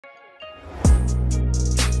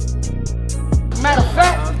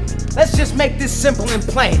Let's just make this simple and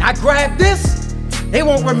plain. I grab this, they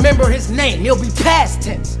won't remember his name. He'll be past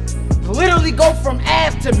tense. Literally go from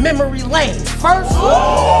ass to memory lane. First.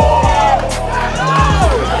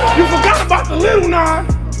 You forgot about the little nine.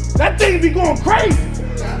 That thing be going crazy.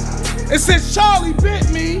 And since Charlie bit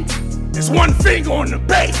me, it's one finger on the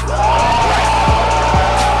bait.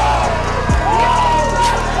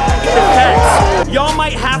 Y'all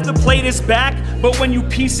might have to play this back, but when you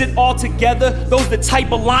piece it all together, those are the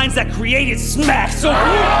type of lines that created smack. So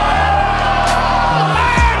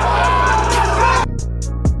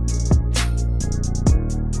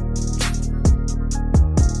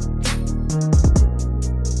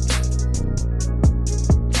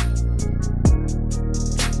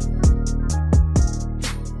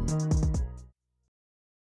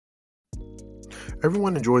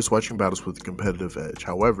Everyone enjoys watching battles with a competitive edge.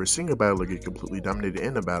 However, seeing a battler get completely dominated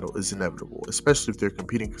in a battle is inevitable, especially if they're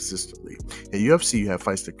competing consistently. In UFC, you have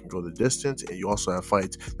fights that can go the distance, and you also have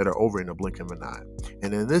fights that are over in a blink of an eye.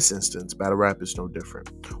 And in this instance, battle rap is no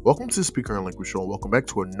different. Welcome to the Speaker and Language Show, and welcome back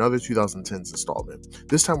to another 2010s installment.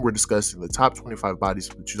 This time we're discussing the top 25 bodies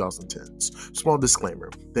of the 2010s. Small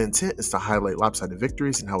disclaimer, the intent is to highlight lopsided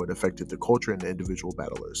victories and how it affected the culture and the individual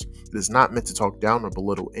battlers. It is not meant to talk down or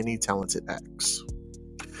belittle any talented acts.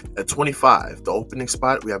 At 25, the opening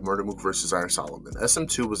spot, we have Murder Mook vs. Iron Solomon.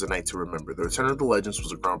 SM2 was a night to remember. The Return of the Legends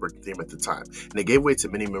was a groundbreaking theme at the time, and it gave way to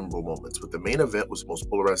many memorable moments, but the main event was the most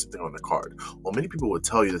polarizing thing on the card. While many people would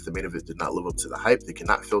tell you that the main event did not live up to the hype, they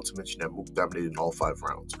cannot fail to mention that Mook dominated in all 5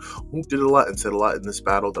 rounds. Mook did a lot and said a lot in this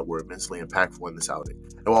battle that were immensely impactful in this outing.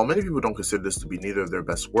 And while many people don't consider this to be neither of their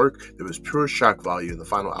best work, there was pure shock value in the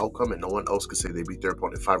final outcome, and no one else could say they beat their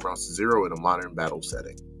opponent 5 rounds to 0 in a modern battle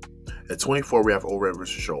setting. At 24, we have O-Red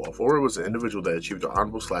vs. Showoff. O-Red was an individual that achieved an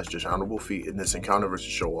honorable/dishonorable feat in this encounter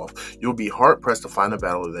versus Showoff. You'll be hard-pressed to find a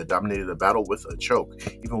battler that dominated a battle with a choke.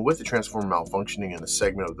 Even with the transformer malfunctioning in a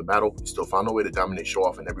segment of the battle, he still found a way to dominate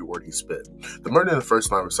Showoff in every word he spit. The murder in the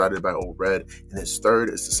first line recited by O-Red, and his third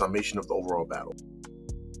is the summation of the overall battle.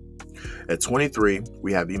 At 23,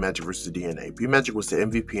 we have B-Magic vs. DNA. B-Magic was the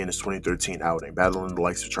MVP in his 2013 outing, battling the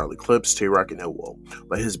likes of Charlie Clips, Tay-Rock, and Ilwo.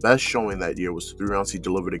 But his best showing that year was the 3 rounds he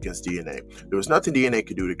delivered against DNA. There was nothing DNA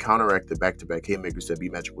could do to counteract the back-to-back haymakers that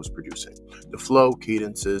B-Magic was producing. The flow,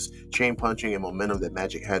 cadences, chain punching, and momentum that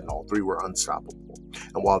Magic had in all 3 were unstoppable.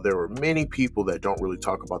 And while there were many people that don't really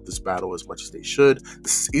talk about this battle as much as they should,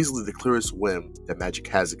 this is easily the clearest win that Magic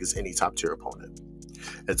has against any top-tier opponent.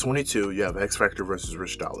 At 22, you have X Factor versus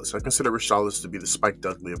Rich Dollaz. I consider Rich Dollaz to be the Spike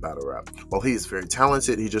Dudley of battle rap. While he is very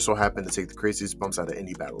talented, he just so happened to take the craziest bumps out of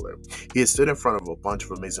any battler. He has stood in front of a bunch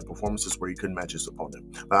of amazing performances where he couldn't match his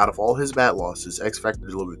opponent. But out of all his bad losses, X Factor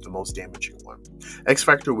delivered the most damaging one. X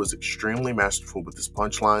Factor was extremely masterful with his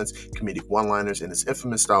punchlines, comedic one-liners, and his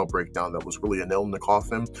infamous style breakdown that was really a nail in the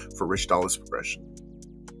coffin for Rich Dollaz's progression.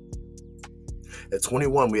 At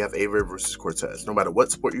 21, we have Averb vs. Cortez. No matter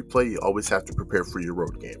what sport you play, you always have to prepare for your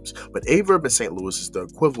road games. But Averb in St. Louis is the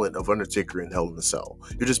equivalent of Undertaker in Hell in a Cell.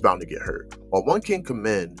 You're just bound to get hurt. While one can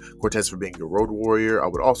commend Cortez for being a road warrior, I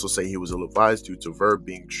would also say he was ill-advised due to Verb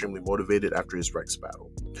being extremely motivated after his Rex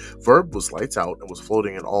battle. Verb was lights out and was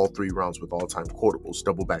floating in all 3 rounds with all-time quotables,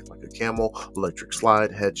 double back like a camel, electric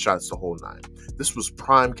slide, headshots, the whole 9. This was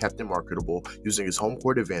prime Captain Marketable, using his home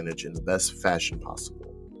court advantage in the best fashion possible.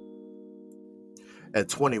 At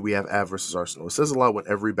 20, we have Av vs. Arsenal. It says a lot when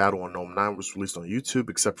every battle on Gnome 9 was released on YouTube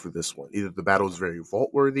except for this one. Either the battle is very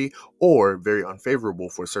vault-worthy or very unfavorable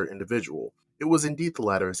for a certain individual. It was indeed the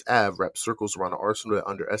latter, as Av wrapped circles around an Arsenal that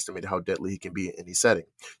underestimated how deadly he can be in any setting.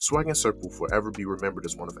 Swag and Circle will forever be remembered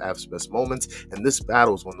as one of Av's best moments, and this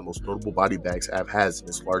battle is one of the most notable body bags Av has in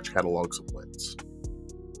his large catalogs of wins.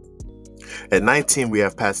 At 19, we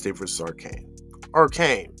have Pat Stay vs. Arcane.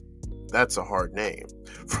 Arcane. That's a hard name.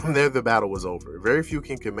 From there, the battle was over. Very few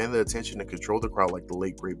can command the attention and control the crowd like the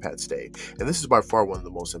late great Pat Stay, and this is by far one of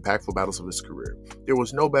the most impactful battles of his career. There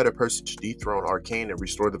was no better person to dethrone Arcane and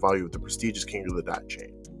restore the value of the prestigious King of the Dot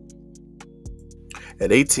Chain.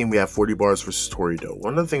 At 18, we have 40 Bars vs. Torido.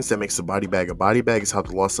 One of the things that makes a body bag is how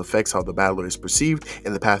the loss affects how the battler is perceived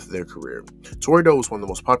and the path of their career. Torido was one of the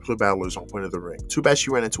most popular battlers on Point of the Ring. Too bad she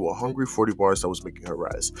ran into a hungry 40 Bars that was making her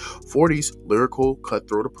rise. 40's lyrical,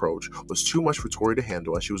 cutthroat approach was too much for Tori to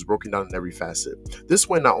handle as she was broken down in every facet. This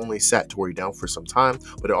win not only sat Tori down for some time,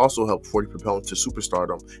 but it also helped 40 propel into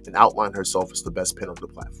superstardom and outline herself as the best pin on the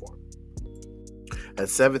platform. At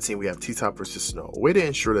 17, we have T-Top versus Snow. A way to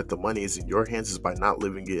ensure that the money is in your hands is by not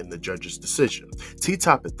leaving it in the judge's decision.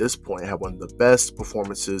 T-Top at this point had one of the best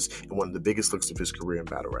performances and one of the biggest looks of his career in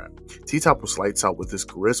battle rap. T-Top was lights out with his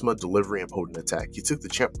charisma, delivery, and potent attack. He took the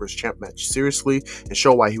champ vs champ match seriously and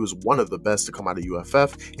showed why he was one of the best to come out of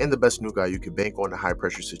UFF and the best new guy you could bank on in high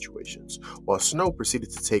pressure situations. While Snow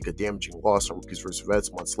proceeded to take a damaging loss on Rookies vs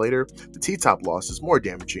Vets months later, the T-Top loss is more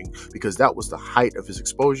damaging because that was the height of his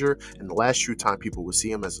exposure and the last true time people would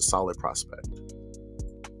see him as a solid prospect.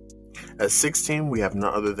 At 16, we have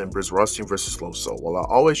none other than Briz Rothstein versus Loso. While I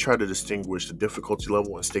always try to distinguish the difficulty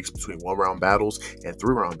level and stakes between 1-round battles and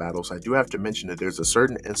 3-round battles, I do have to mention that there's a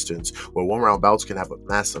certain instance where 1-round bouts can have a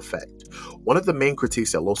mass effect. One of the main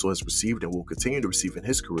critiques that Loso has received and will continue to receive in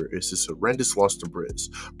his career is his horrendous loss to Briz.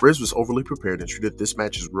 Briz was overly prepared and treated this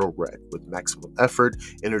match as real wreck, with maximum effort,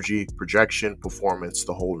 energy, projection, performance,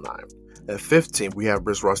 the whole nine. At 15, we have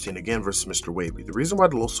Briz Rothstein again versus Mr. Wavy. The reason why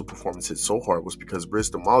the Loso performance hit so hard was because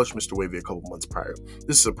Briz demolished Mr. Wavy a couple months prior.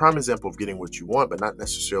 This is a prime example of getting what you want, but not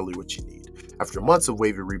necessarily what you need. After months of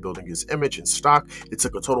Wavy rebuilding his image and stock, it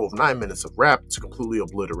took a total of 9 minutes of rap to completely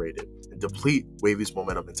obliterate it and deplete Wavy's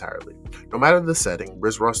momentum entirely. No matter the setting,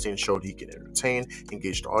 Briz Rothstein showed he can entertain,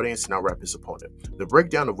 engage the audience, and out-rap his opponent. The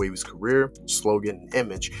breakdown of Wavy's career, slogan, and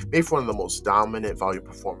image made for one of the most dominant volume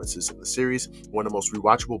performances in the series, one of the most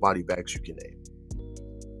rewatchable body bags you can name.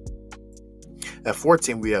 At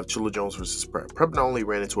 14, we have Chilla Jones versus Prep. Prep not only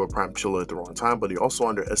ran into a prime Chilla at the wrong time, but he also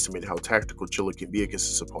underestimated how tactical Chilla can be against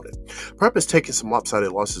his opponent. Prep has taken some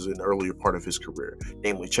lopsided losses in the earlier part of his career,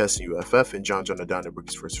 namely Chess in UFF and John Jonadon in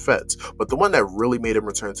Rookies vs Vets, but the one that really made him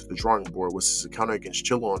return to the drawing board was his encounter against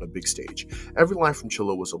Chilla on a big stage. Every line from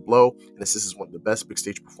Chilla was a blow, and this is one of the best big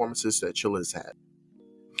stage performances that Chilla has had.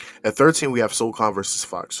 At 13, we have Soul Khan versus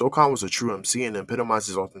Fox. Soul Khan was a true MC and epitomized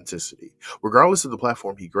his authenticity. Regardless of the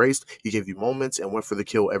platform he graced, he gave you moments and went for the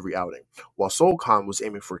kill every outing. While Soul Khan was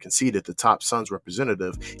aiming for Conceited, the top Soundz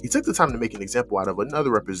representative, he took the time to make an example out of another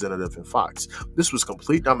representative in Fox. This was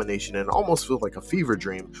complete domination and almost feels like a fever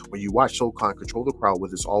dream when you watch Soul Khan control the crowd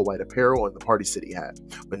with his all-white apparel and the Party City hat.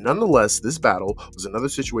 But nonetheless, this battle was another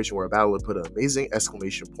situation where a battler put an amazing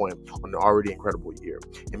exclamation point on an already incredible year.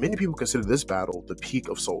 And many people consider this battle the peak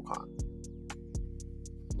of Soul Khan.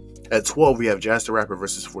 At 12, we have Jazz the Rapper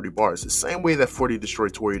versus 40 Bars. The same way that 40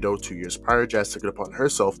 destroyed Tori Doe 2 years prior, Jazz took it upon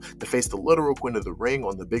herself to face the literal Queen of the Ring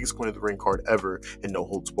on the biggest Queen of the Ring card ever in No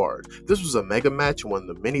Holds Barred. This was a mega match, and one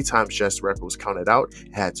of the many times Jazz the Rapper was counted out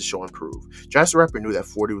and had to show and prove. Jazz the Rapper knew that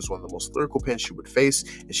 40 was one of the most lyrical pins she would face,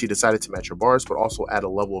 and she decided to match her bars, but also add a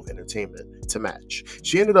level of entertainment to match.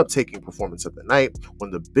 She ended up taking Performance of the Night,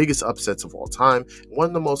 one of the biggest upsets of all time, and one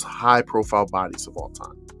of the most high-profile bodies of all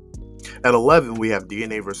time. At 11, we have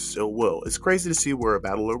DNA versus Ill Will. It's crazy to see where a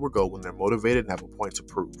battler will go when they're motivated and have a point to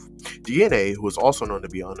prove. DNA, who is also known to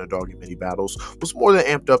be an underdog in many battles, was more than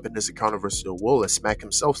amped up in his encounter versus Ill Will, as Smack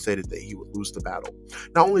himself stated that he would lose the battle.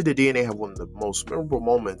 Not only did DNA have one of the most memorable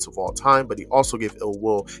moments of all time, but he also gave Ill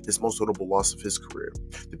Will his most notable loss of his career.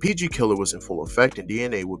 The PG killer was in full effect, and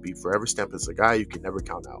DNA would be forever stamped as a guy you can never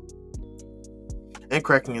count out. And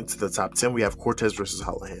cracking into the top 10, we have Cortez versus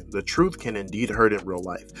Hallahan. The truth can indeed hurt in real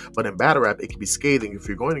life, but in battle rap, it can be scathing if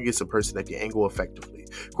you're going against a person that can angle effectively.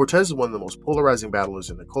 Cortez is one of the most polarizing battlers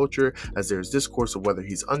in the culture, as there is discourse of whether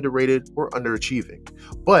he's underrated or underachieving.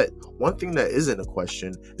 But one thing that isn't a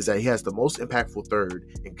question is that he has the most impactful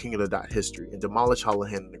third in King of the Dot history and demolished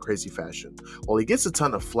Hallahan in a crazy fashion. While he gets a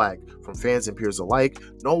ton of flack from fans and peers alike,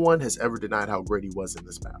 no one has ever denied how great he was in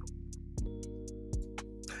this battle.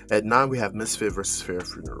 At 9, we have Misfit versus Fair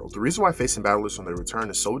Funeral. The reason why facing battlers on their return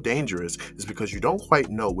is so dangerous is because you don't quite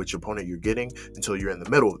know which opponent you're getting until you're in the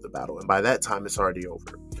middle of the battle, and by that time it's already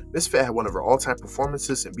over. Misfit had one of her all-time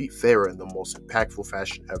performances and beat Farrah in the most impactful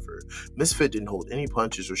fashion ever. Misfit didn't hold any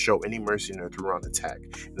punches or show any mercy in her three-round attack.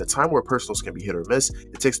 In a time where personals can be hit or miss,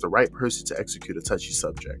 it takes the right person to execute a touchy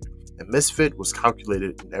subject, and Misfit was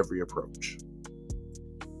calculated in every approach.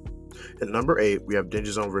 At number 8, we have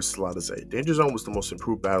Danger Zone versus Ladizé. Danger Zone was the most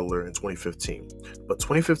improved battler in 2015, but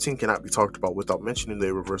 2015 cannot be talked about without mentioning the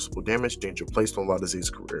irreversible damage Danger placed on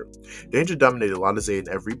Ladizé's career. Danger dominated Ladizé in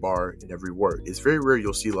every bar and every word. It's very rare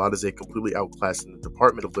you'll see Ladizé completely outclassed in the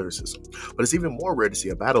department of lyricism, but it's even more rare to see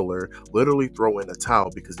a battler literally throw in a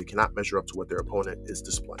towel because they cannot measure up to what their opponent is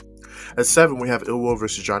displaying. At 7, we have Ill Will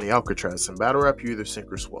versus Johnny Alcatraz. In battle rap, you either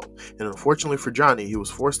sink or swim, and unfortunately for Johnny, he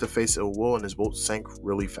was forced to face Ill Will and his boat sank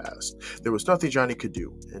really fast. There was nothing Johnny could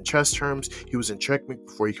do. In chess terms, he was in checkmate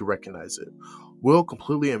before he could recognize it. Will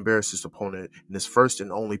completely embarrassed his opponent in his first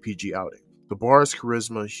and only PG outing. The bars,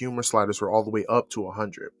 charisma, humor sliders were all the way up to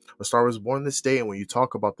 100. A star was born this day, and when you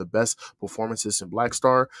talk about the best performances in Black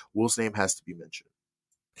Star, Will's name has to be mentioned.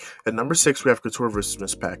 At number 6, we have Couture versus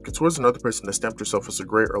Miss Pac. Couture is another person that stamped herself as a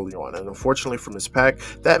great early on, and unfortunately for Miss Pac,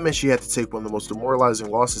 that meant she had to take one of the most demoralizing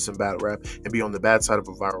losses in battle rap and be on the bad side of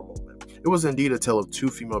a viral moment. It was indeed a tale of two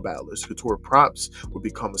female battlers. Couture props would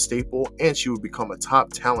become a staple, and she would become a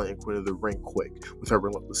top talent in Queen of the Ring quick, with her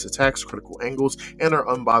relentless attacks, critical angles, and her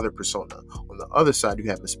unbothered persona. On the other side, you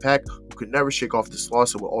have Miss Pac, who could never shake off this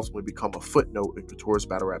loss and would ultimately become a footnote in Couture's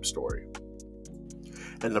battle rap story.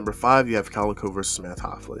 At number 5, you have Calico versus Math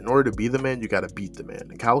Hoffa. In order to be the man, you gotta beat the man.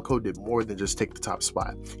 And Calico did more than just take the top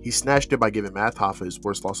spot. He snatched it by giving Math Hoffa his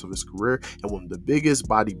worst loss of his career and one of the biggest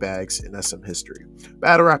body bags in SM history.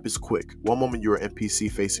 Battle rap is quick. One moment you're an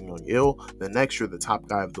NPC facing Young Ill, the next you're the top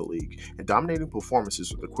guy of the league. And dominating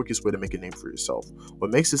performances are the quickest way to make a name for yourself.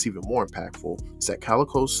 What makes this even more impactful is that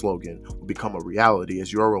Calico's slogan will become a reality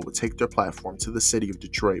as URL would take their platform to the city of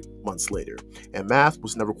Detroit months later. And Math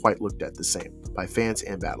was never quite looked at the same by fans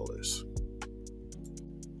and battlers.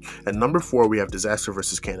 At number 4, we have Disaster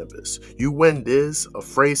versus Cannabis. You win Diz, a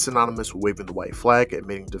phrase synonymous with waving the white flag,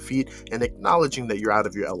 admitting defeat, and acknowledging that you're out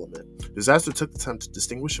of your element. Disaster took the time to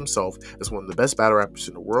distinguish himself as one of the best battle rappers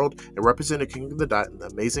in the world and represented King of the Dot in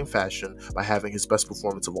amazing fashion by having his best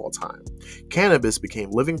performance of all time. Cannabis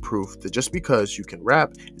became living proof that just because you can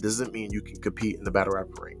rap, it doesn't mean you can compete in the battle rap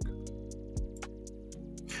ring.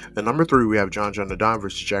 At number 3, we have John John the Don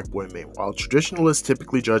versus Jack Boy Mame. While traditionalists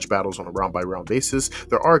typically judge battles on a round-by-round basis,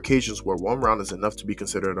 there are occasions where one round is enough to be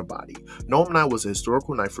considered a body. Noam Night was a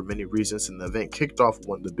historical night for many reasons, and the event kicked off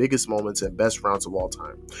one of the biggest moments and best rounds of all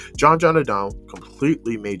time. John John the Don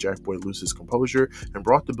completely made Jack Boy lose his composure and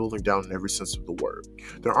brought the building down in every sense of the word.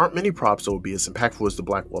 There aren't many props that will be as impactful as the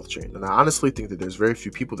Black Wealth Chain, and I honestly think that there's very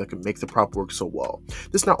few people that can make the prop work so well.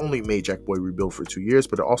 This not only made Jack Boy rebuild for 2 years,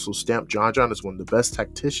 but it also stamped John John as one of the best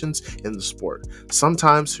tacticians in the sport.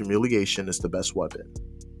 Sometimes humiliation is the best weapon.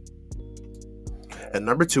 At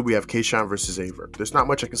number 2, we have K-Shine versus Averb. There's not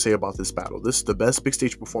much I can say about this battle. This is the best big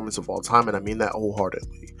stage performance of all time, and I mean that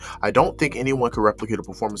wholeheartedly. I don't think anyone could replicate a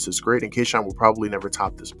performance this great, and K-Shine will probably never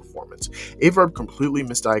top this performance. Averb completely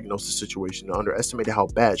misdiagnosed the situation and underestimated how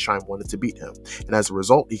bad Shine wanted to beat him, and as a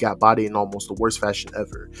result, he got bodied in almost the worst fashion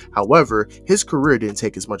ever. However, his career didn't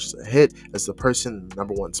take as much as a hit as the person in the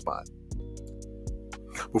number 1 spot.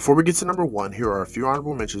 Before we get to number 1, here are a few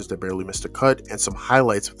honorable mentions that barely missed a cut and some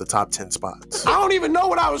highlights of the top 10 spots. I don't even know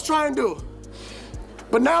what I was trying to do.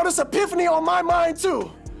 But now this epiphany on my mind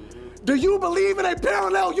too. Do you believe in a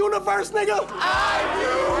parallel universe, nigga?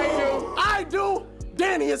 I do.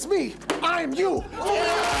 Danny, it's me. I am you.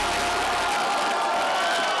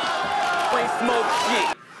 Ain't smoke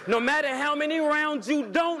shit. No matter how many rounds you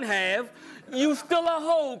don't have, you still a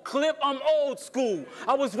whole clip. I'm old school.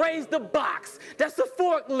 I was raised to box. That's a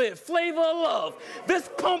forklift. Flavor of love. This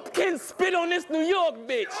pumpkin spit on this New York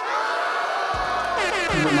bitch.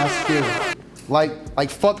 With my skill. Like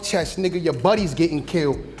fuck chess, nigga, your buddy's getting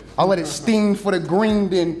killed. I let it steam for the green,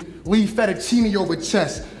 then leave fettuccine over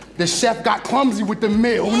chess. The chef got clumsy with the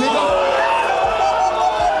meal, nigga.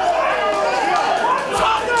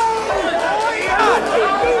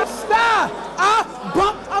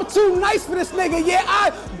 I'm too nice for this nigga. Yeah, I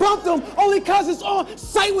bumped him only cause it's on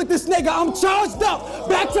sight with this nigga. I'm charged up,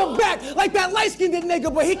 back to back, like that light-skinned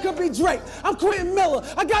nigga, but he could be Drake. I'm Quentin Miller.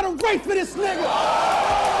 I got a right for this nigga.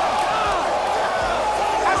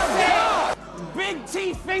 I said, big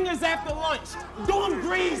T fingers after lunch. Do him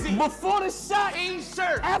greasy. Before the shot,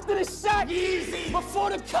 E-shirt. After the shot, Yeezy. Before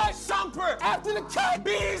the cut, Shumper. After the cut,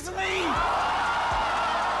 Beasley.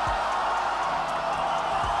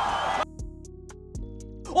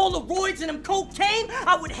 All the roids and them cocaine,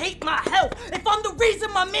 I would hate my health. If I'm the reason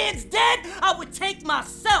my man's dead, I would take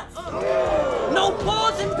myself. No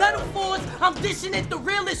pause and metaphors, I'm dishing it the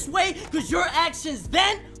realest way, cause your actions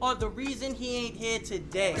then are the reason he ain't here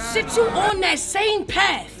today. Sit you on that same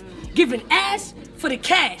path, giving ass for the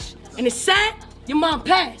cash. And it's sad, your mom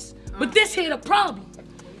passed. But this here the problem.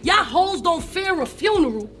 Y'all hoes don't fear a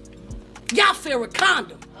funeral, y'all fear a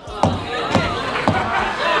condom.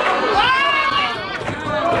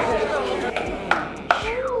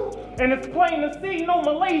 And it's plain to see, no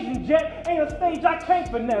Malaysian jet ain't a stage I can't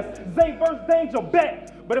finesse. Zay versus Danger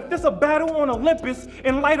bet. But if this a battle on Olympus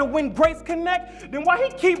and lighter when greats connect, then why he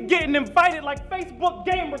keep getting invited like Facebook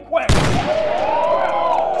game requests?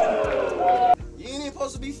 You ain't even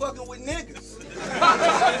supposed to be fucking with niggas.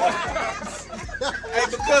 Hey,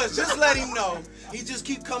 because just let him know, he just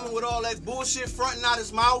keep coming with all that bullshit fronting out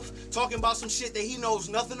his mouth, talking about some shit that he knows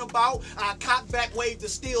nothing about. I cock back, wave the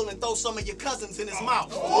steel, and throw some of your cousins in his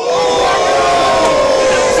mouth. She's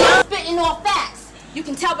spitting off facts. You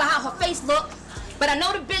can tell by how her face look, but I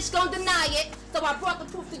know the bitch gonna deny it, so I brought the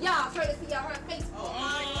proof to y'all, courtesy of her Facebook.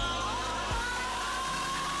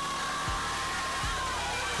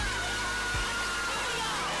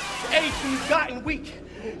 aged and you've gotten weak.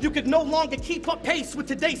 You could no longer keep up pace with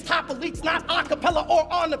today's top elites, not a cappella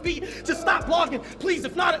or on the beat. Just stop blogging, please,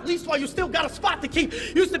 if not at least while you still got a spot to keep.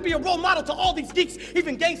 Used to be a role model to all these geeks.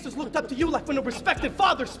 Even gangsters looked up to you like when a respected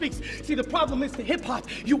father speaks. See, the problem is to hip-hop,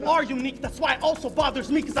 you are unique. That's why it also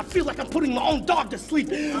bothers me, because I feel like I'm putting my own dog to sleep.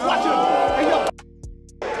 Watch it. Hey, yo.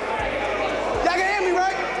 Y'all can hear me,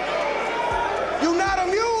 right? You not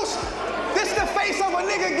amused? This the face of a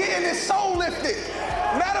nigga getting his soul lifted.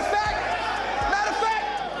 Matter of fact,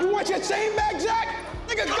 you want your chain back, Jack?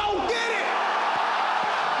 Nigga, go get it!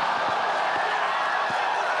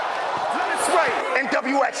 Let it spray,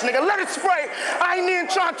 NWX, nigga, let it spray. I ain't even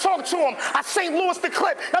trying to talk to him. I St. Louis the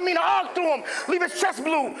clip, I arc through him. Leave his chest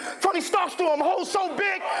blue. Tony Stark's through him, hole so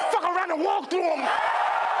big, fuck around and walk through him.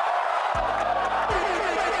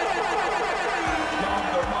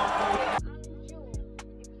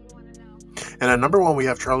 And at number 1, we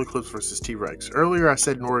have Charlie Clips versus T-Rex. Earlier I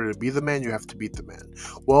said in order to be the man, you have to beat the man.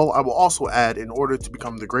 Well, I will also add, in order to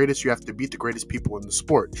become the greatest, you have to beat the greatest people in the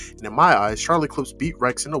sport. And in my eyes, Charlie Clips beat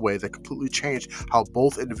Rex in a way that completely changed how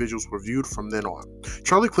both individuals were viewed from then on.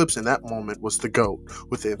 Charlie Clips in that moment was the GOAT,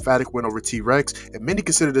 with the emphatic win over T-Rex, and many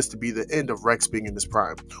consider this to be the end of Rex being in his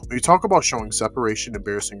prime. When you talk about showing separation,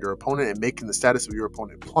 embarrassing your opponent, and making the status of your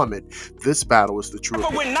opponent plummet, this battle is the true.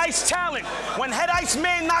 But with nice talent, when Head Ice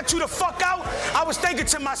Man knocked you the fuck out, I was thinking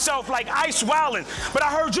to myself like Ice Wildin', but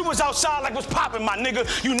I heard you was outside like what's poppin', my nigga.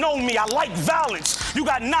 You know me, I like violence. You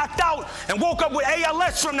got knocked out and woke up with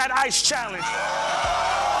ALS from that ice challenge.